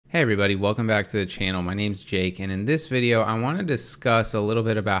Hey everybody, welcome back to the channel. My name's Jake, and in this video I want to discuss a little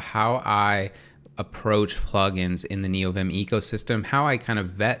bit about how I approach plugins in the Neovim ecosystem, how I kind of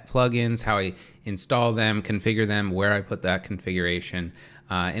vet plugins, how I install them, configure them, where I put that configuration.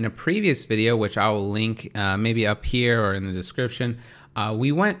 In a previous video, which I'll link maybe up here or in the description,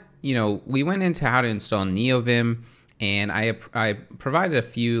 we went into how to install Neovim, and I provided a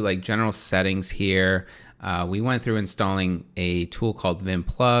few like general settings here. We went through installing a tool called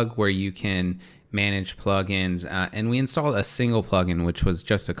vim-plug where you can manage plugins, and we installed a single plugin, which was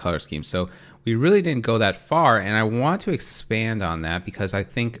just a color scheme. So we really didn't go that far, and I want to expand on that because I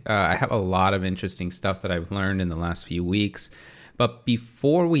think I have a lot of interesting stuff that I've learned in the last few weeks. But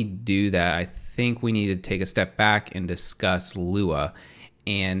before we do that, I think we need to take a step back and discuss Lua.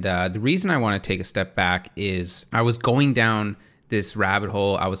 And the reason I want to take a step back is I was going down this rabbit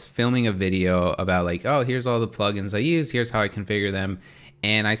hole. I was filming a video about like, oh, here's all the plugins I use, here's how I configure them.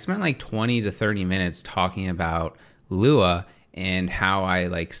 And I spent like 20 to 30 minutes talking about Lua and how I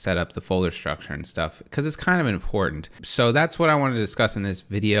like set up the folder structure and stuff, because it's kind of important. So that's what I want to discuss in this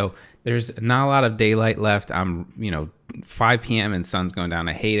video. There's not a lot of daylight left. I'm, 5 p.m. and sun's going down.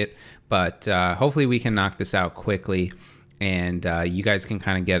 I hate it, but hopefully we can knock this out quickly, and you guys can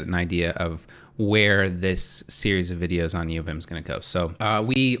kind of get an idea of where this series of videos on Neovim is going to go. So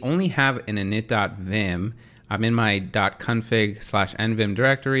we only have an init.vim. I'm in my .config/nvim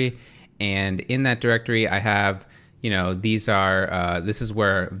directory, and in that directory I have, these are, this is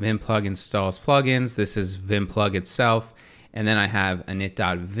where vim-plug installs plugins. This is vim-plug itself, and then I have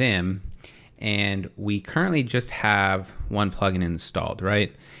init.vim, and we currently just have one plugin installed,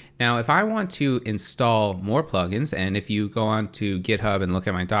 right? Now, if I want to install more plugins, and if you go on to GitHub and look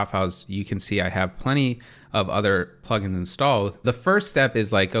at my .files, you can see I have plenty of other plugins installed. The first step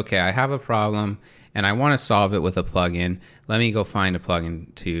is like, okay, I have a problem and I want to solve it with a plugin. Let me go find a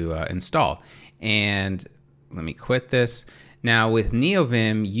plugin to install. And let me quit this. Now with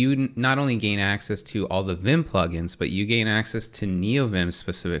Neovim, you not only gain access to all the Vim plugins, but you gain access to Neovim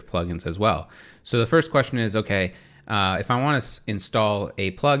specific plugins as well. So the first question is, okay, if I want to install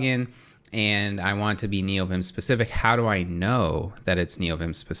a plugin and I want it to be Neovim specific, how do I know that it's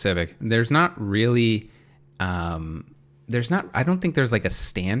Neovim specific? There's not really, I don't think there's like a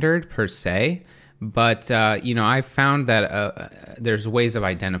standard per se, but I found that there's ways of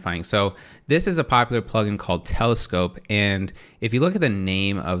identifying. So this is a popular plugin called Telescope, and if you look at the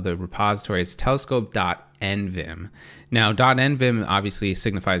name of the repository, it's telescope.nvim. Now .nvim obviously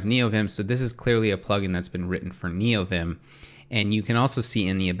signifies Neovim, so this is clearly a plugin that's been written for Neovim. And you can also see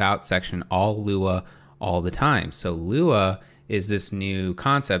in the About section all Lua all the time. So Lua is this new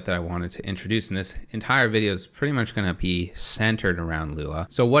concept that I wanted to introduce, and this entire video is pretty much going to be centered around Lua.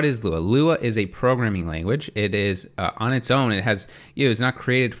 So what is Lua? Lua is a programming language. It is on its own. It has, it's not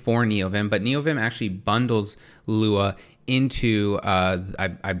created for Neovim, but Neovim actually bundles Lua into,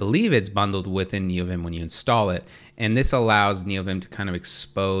 I believe it's bundled within Neovim when you install it. And this allows Neovim to kind of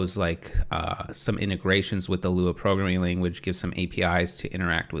expose like some integrations with the Lua programming language, give some APIs to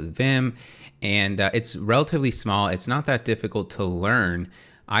interact with Vim. And it's relatively small. It's not that difficult to learn.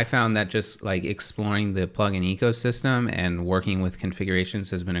 I found that just like exploring the plugin ecosystem and working with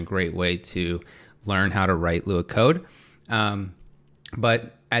configurations has been a great way to learn how to write Lua code.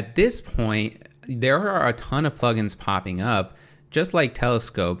 But at this point, there are a ton of plugins popping up, just like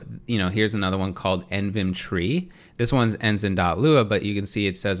Telescope. Here's another one called nvim tree. This one ends in .lua, but you can see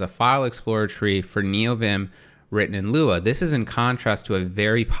it says a file explorer tree for Neovim written in Lua. This is in contrast to a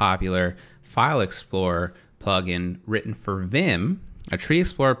very popular file explorer plugin written for Vim, a tree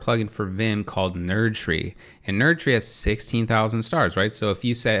explorer plugin for Vim called NerdTree. And NerdTree has 16,000 stars, right? So if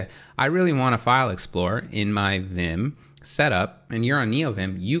you say, I really want a file explorer in my Vim setup, and you're on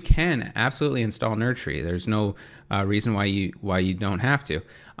Neovim, you can absolutely install NerdTree. There's no reason why you don't have to.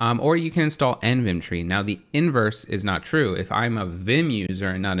 Or you can install nvim tree. Now the inverse is not true. If I'm a Vim user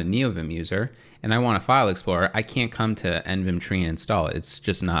and not a Neovim user, and I want a file explorer, I can't come to nvim tree and install it. It's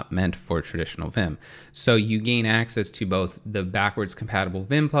just not meant for traditional Vim. So you gain access to both the backwards compatible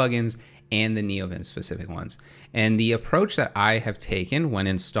Vim plugins and the Neovim specific ones. And the approach that I have taken when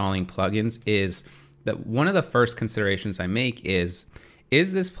installing plugins is that one of the first considerations I make is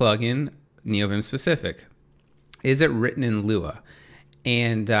this plugin Neovim specific? Is it written in Lua?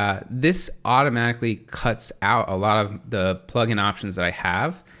 And this automatically cuts out a lot of the plugin options that I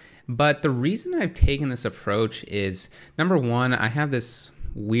have. But the reason I've taken this approach is, number one, I have this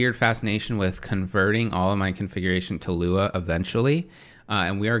weird fascination with converting all of my configuration to Lua eventually,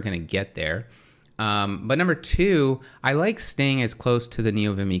 and we are going to get there. But number two, I like staying as close to the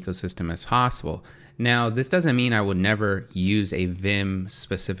Neovim ecosystem as possible. Now, this doesn't mean I would never use a Vim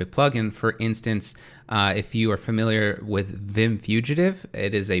specific plugin. For instance, if you are familiar with Vim Fugitive,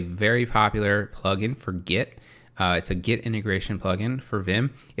 it is a very popular plugin for Git. It's a Git integration plugin for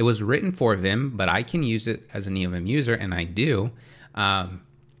Vim. It was written for Vim, but I can use it as a Neovim user, and I do.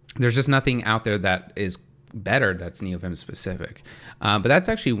 There's just nothing out there that is better that's Neovim specific. But that's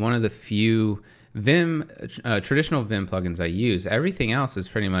actually one of the few Vim, traditional Vim plugins I use. Everything else is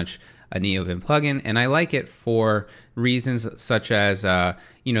pretty much a Neovim plugin, and I like it for reasons such as,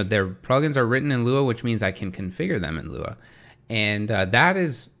 you know, their plugins are written in Lua, which means I can configure them in Lua. And that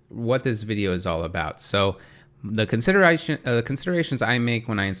is what this video is all about. So the considerations I make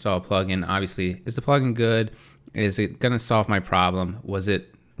when I install a plugin, obviously, is the plugin good? Is it going to solve my problem? Was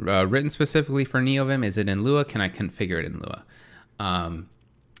it written specifically for Neovim? Is it in Lua? Can I configure it in Lua?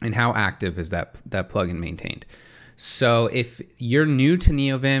 And how active is that plugin maintained? So if you're new to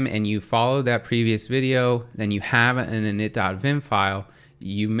Neovim and you followed that previous video, then you have an init.vim file.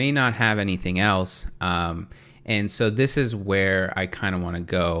 You may not have anything else. And so this is where I kind of want to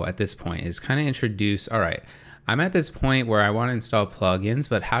go at this point, is kind of introduce, all right, I'm at this point where I want to install plugins,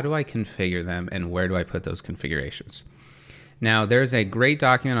 but how do I configure them and where do I put those configurations? Now, there's a great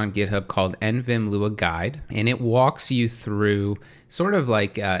document on GitHub called nvim-lua-guide, and it walks you through sort of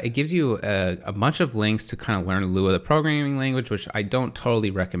like, it gives you a bunch of links to kind of learn Lua, the programming language, which I don't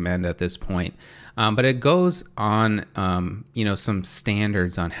totally recommend at this point. But it goes on, you know, some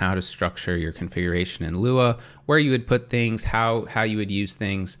standards on how to structure your configuration in Lua, where you would put things, how you would use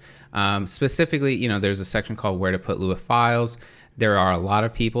things. Specifically, you know, there's a section called where to put Lua files. There are a lot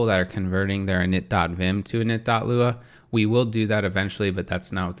of people that are converting their init.vim to init.lua. We will do that eventually, but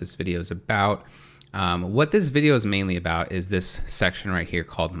that's not what this video is about. What this video is mainly about is this section right here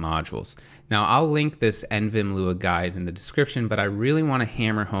called modules. Now, I'll link this nvim-lua-guide in the description, but I really want to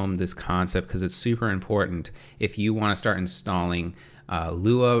hammer home this concept because it's super important if you want to start installing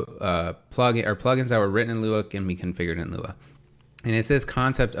Lua plugins that were written in Lua can be configured in Lua. And it's this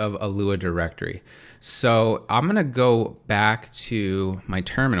concept of a Lua directory. So I'm going to go back to my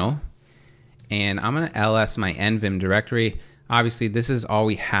terminal, and I'm going to ls my nvim directory. Obviously, this is all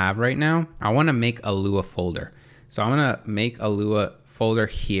we have right now. I want to make a Lua folder. So I'm going to make a Lua folder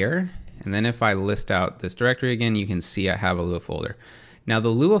here. And then if I list out this directory again, you can see I have a Lua folder. Now, the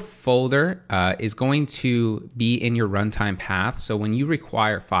Lua folder is going to be in your runtime path. So when you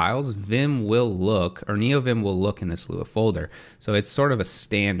require files, Vim will look, or Neovim will look in this Lua folder. So it's sort of a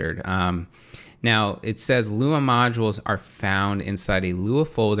standard. Now, it says Lua modules are found inside a Lua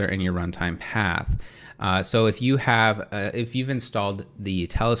folder in your runtime path. So if you have, if you've installed the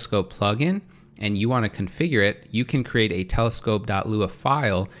Telescope plugin and you want to configure it, you can create a telescope.lua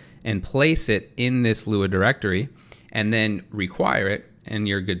file and place it in this Lua directory, and then require it, and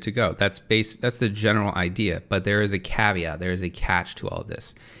you're good to go. That's the general idea, but there is a caveat, there is a catch to all of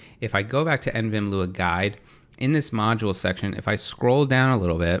this. If I go back to nvim-lua-guide, in this module section, if I scroll down a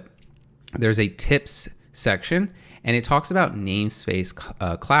little bit, there's a tips section, and it talks about namespace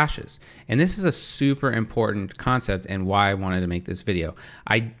clashes. And this is a super important concept and why I wanted to make this video.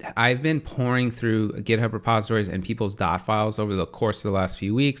 I've been pouring through GitHub repositories and people's dot files over the course of the last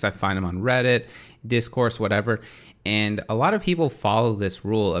few weeks. I find them on Reddit, Discourse, whatever. And a lot of people follow this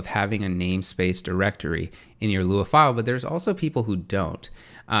rule of having a namespace directory in your Lua file, but there's also people who don't.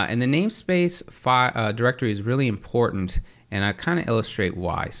 And the namespace directory is really important, and I kind of illustrate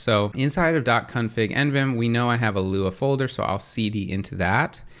why. So inside of .config nvim, we know I have a Lua folder, so I'll cd into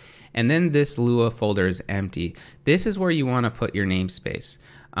that. And then this Lua folder is empty. This is where you want to put your namespace.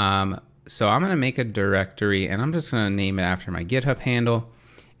 So I'm going to make a directory, and I'm just going to name it after my GitHub handle,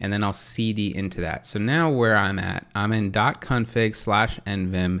 and then I'll cd into that. So now where I'm at, I'm in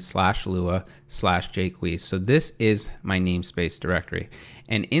 .config/nvim/lua/jakewees. So this is my namespace directory.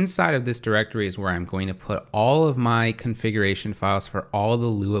 And inside of this directory is where I'm going to put all of my configuration files for all the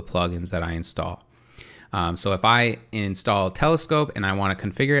Lua plugins that I install. So if I install Telescope and I want to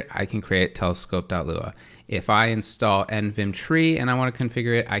configure it, I can create telescope.lua. If I install nvim-tree and I want to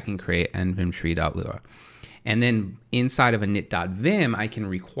configure it, I can create nvim-tree.lua. And then inside of init.vim, I can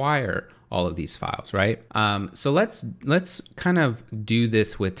require all of these files, right? So let's kind of do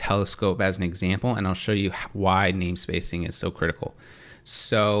this with Telescope as an example, and I'll show you why namespacing is so critical.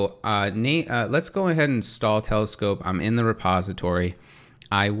 So let's go ahead and install Telescope. I'm in the repository.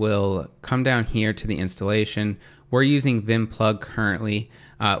 I will come down here to the installation. We're using vim-plug currently,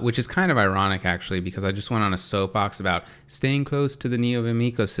 which is kind of ironic actually, because I just went on a soapbox about staying close to the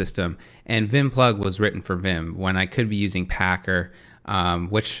Neovim ecosystem, and vim-plug was written for Vim when I could be using Packer,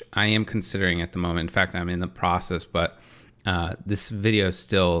 which I am considering at the moment. In fact, I'm in the process, but this video is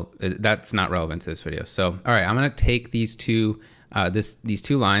still, that's not relevant to this video. So, all right, I'm gonna take these two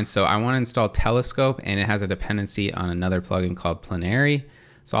lines. So I wanna install telescope, and it has a dependency on another plugin called Planary.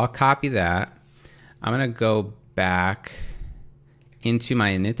 So I'll copy that. I'm gonna go back into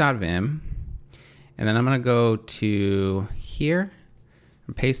my init.vim, and then I'm gonna go to here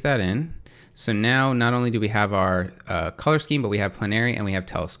and paste that in. So now not only do we have our color scheme, but we have Planary and we have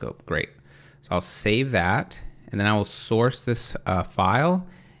telescope. Great. So I'll save that, and then I will source this file,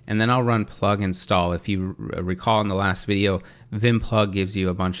 and then I'll run plug install. If you recall in the last video, vim-plug gives you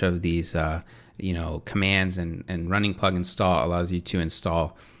a bunch of these commands, and running plug install allows you to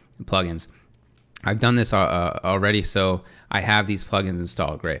install plugins. I've done this already, so I have these plugins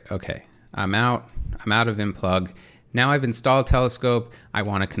installed. Great. Okay, I'm out of vim-plug. Now I've installed telescope. I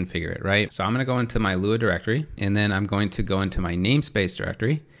want to configure it, right? So I'm going to go into my Lua directory, and then I'm going to go into my namespace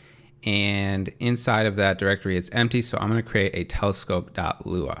directory, and inside of that directory it's empty, so I'm going to create a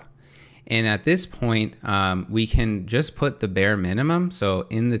telescope.lua. And at this point, we can just put the bare minimum. So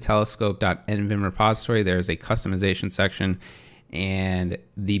in the telescope.nvim repository, there's a customization section, and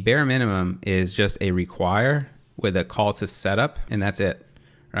the bare minimum is just a require with a call to setup, and that's it,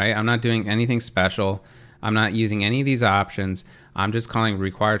 right? I'm not doing anything special. I'm not using any of these options. I'm just calling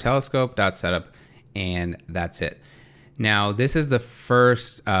require telescope.setup, and that's it. Now, this is the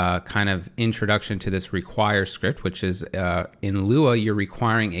first kind of introduction to this require script, which is in Lua, you're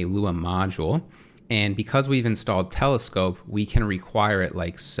requiring a Lua module. And because we've installed telescope, we can require it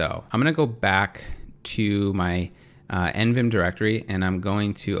like so. I'm gonna go back to my nvim directory, and I'm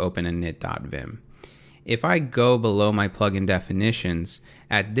going to open init.vim. If I go below my plugin definitions,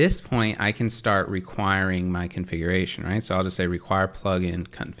 at this point, I can start requiring my configuration, right? So I'll just say require plugin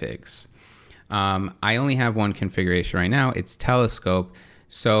configs. I only have one configuration right now. It's telescope.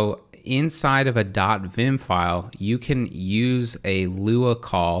 So inside of a .vim file, you can use a Lua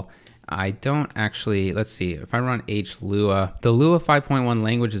call. I don't actually, let's see, if I run hlua, the Lua 5.1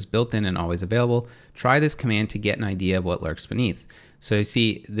 language is built in and always available. Try this command to get an idea of what lurks beneath. So you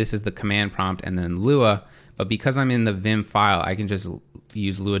see, this is the command prompt and then Lua, but because I'm in the Vim file, I can just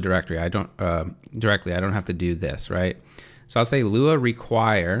use Lua directly. I don't have to do this, right? So I'll say Lua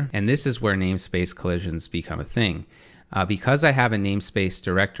require, and this is where namespace collisions become a thing. Because I have a namespace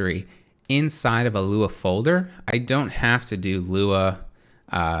directory inside of a Lua folder, I don't have to do Lua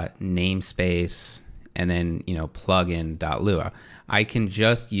namespace and then plugin.lua. I can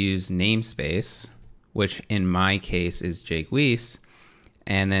just use namespace, which in my case is Jake Weiss,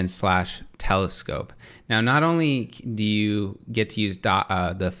 and then /telescope. Now, not only do you get to use the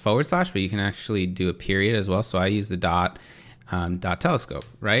 /, but you can actually do a period as well. So I use the dot telescope,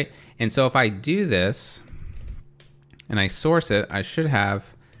 right? And so if I do this and I source it, I should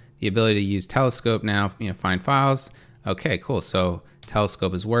have the ability to use telescope now, find files. Okay, cool. So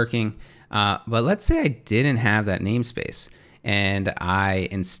telescope is working. But let's say I didn't have that namespace, and I,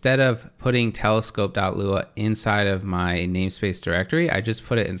 instead of putting telescope.lua inside of my namespace directory, I just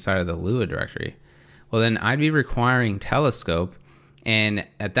put it inside of the Lua directory. Well, then I'd be requiring telescope, and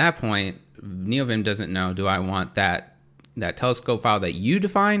at that point, Neovim doesn't know, do I want that telescope file that you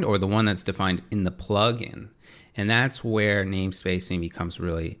defined or the one that's defined in the plugin? And that's where namespacing becomes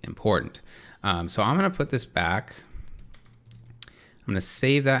really important. So I'm gonna put this back. I'm gonna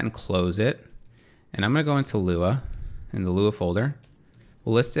save that and close it. And I'm gonna go into Lua, in the Lua folder.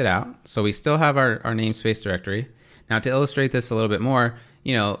 We'll list it out. So we still have our namespace directory. Now to illustrate this a little bit more,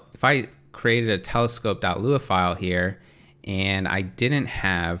 if I created a telescope.lua file here and I didn't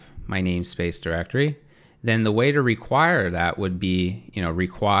have my namespace directory, then the way to require that would be,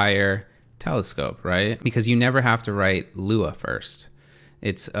 require telescope, right? Because you never have to write Lua first.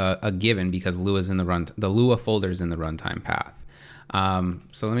 It's a given because Lua's in the Lua folder is in the runtime path.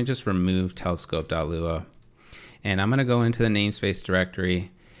 So let me just remove telescope.lua, and I'm gonna go into the namespace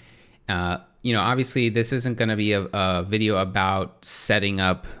directory. Obviously this isn't gonna be a video about setting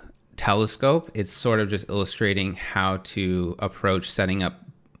up telescope. It's sort of just illustrating how to approach setting up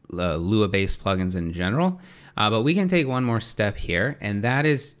Lua-based plugins in general. But we can take one more step here, and that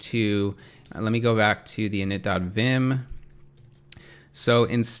is to, let me go back to the init.vim. So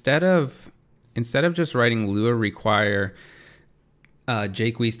instead of just writing Lua require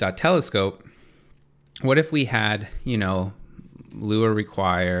jakeweiss.telescope, what if we had, Lua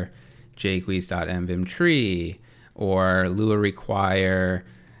require jakeweiss.nvim tree, or Lua require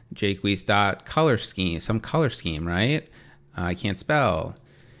jakeweiss.color scheme, some color scheme, right? I can't spell.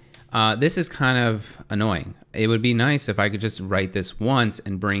 This is kind of annoying. It would be nice if I could just write this once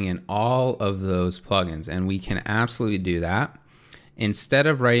and bring in all of those plugins, and we can absolutely do that. instead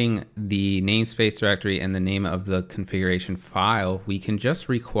of writing the namespace directory and the name of the configuration file, we can just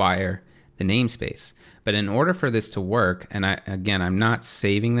require the namespace. But in order for this to work, and I'm not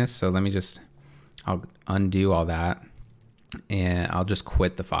saving this, so let me I'll undo all that and I'll just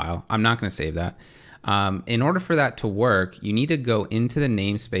quit the file. I'm not going to save that. In order for that to work, you need to go into the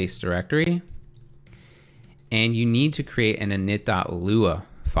namespace directory and you need to create an init.lua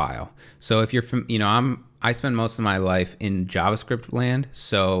file. So if you're from, I spend most of my life in JavaScript land,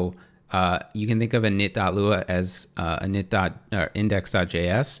 so you can think of init.lua as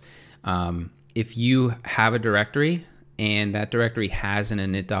index.js. If you have a directory and that directory has an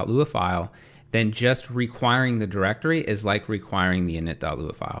init.lua file, then just requiring the directory is like requiring the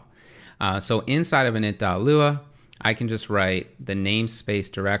init.lua file. So inside of init.lua, I can just write the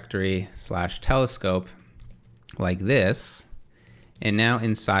namespace directory /telescope like this. And now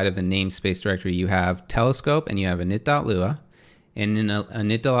inside of the namespace directory, you have telescope and you have init.lua. And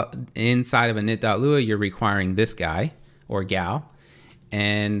inside of init.lua, you're requiring this guy or gal.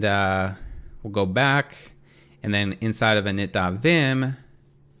 And we'll go back. And then inside of init.vim,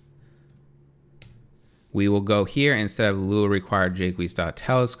 we will go here. Instead of Lua required Jake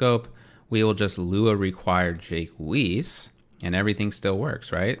Weiss.telescope, we will just Lua required Jake Weiss, and everything still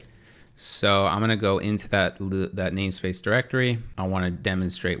works, right? So I'm gonna go into that namespace directory. I wanna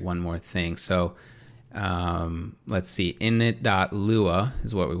demonstrate one more thing. So let's see, init.lua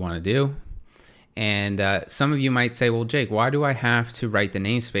is what we wanna do. And some of you might say, well, Jake, why do I have to write the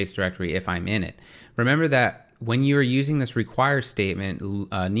namespace directory if I'm in it? Remember that when you are using this require statement,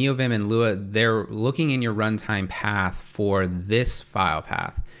 Neovim and Lua, they're looking in your runtime path for this file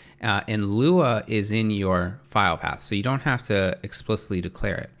path. And Lua is in your file path, so you don't have to explicitly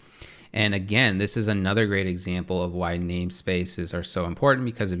declare it. And again, this is another great example of why namespaces are so important,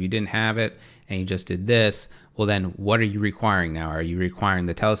 because if you didn't have it and you just did this, well then what are you requiring now? Are you requiring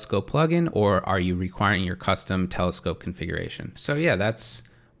the telescope plugin, or are you requiring your custom telescope configuration? So yeah, that's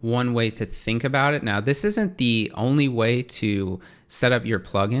one way to think about it. Now, this isn't the only way to set up your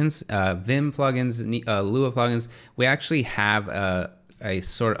plugins. Vim plugins, Lua plugins, we actually have a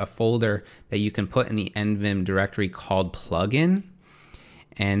folder that you can put in the nvim directory called plugin.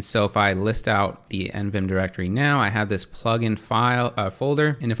 And so if I list out the nvim directory now, I have this plugin file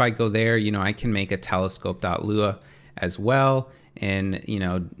folder. And if I go there, I can make a telescope.lua as well,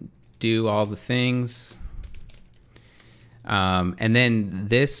 and do all the things. And then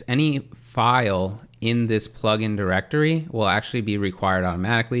any file in this plugin directory will actually be required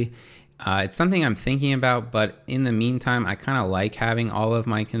automatically. It's something I'm thinking about, but in the meantime, I kind of like having all of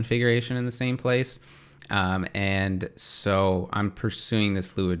my configuration in the same place. And so I'm pursuing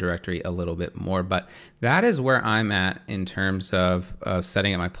this Lua directory a little bit more, but that is where I'm at in terms of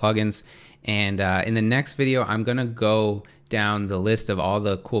setting up my plugins. And in the next video, I'm going to go down the list of all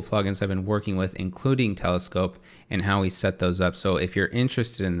the cool plugins I've been working with, including Telescope, and how we set those up. So if you're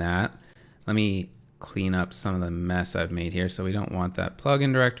interested in that, let me clean up some of the mess I've made here. So we don't want that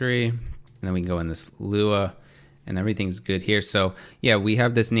plugin directory. And then we can go in this Lua, and everything's good here. So yeah, we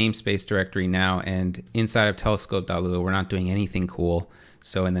have this namespace directory now, and inside of telescope.lua, we're not doing anything cool.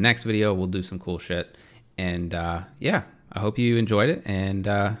 So in the next video, we'll do some cool shit. And yeah, I hope you enjoyed it, and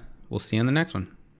we'll see you on the next one.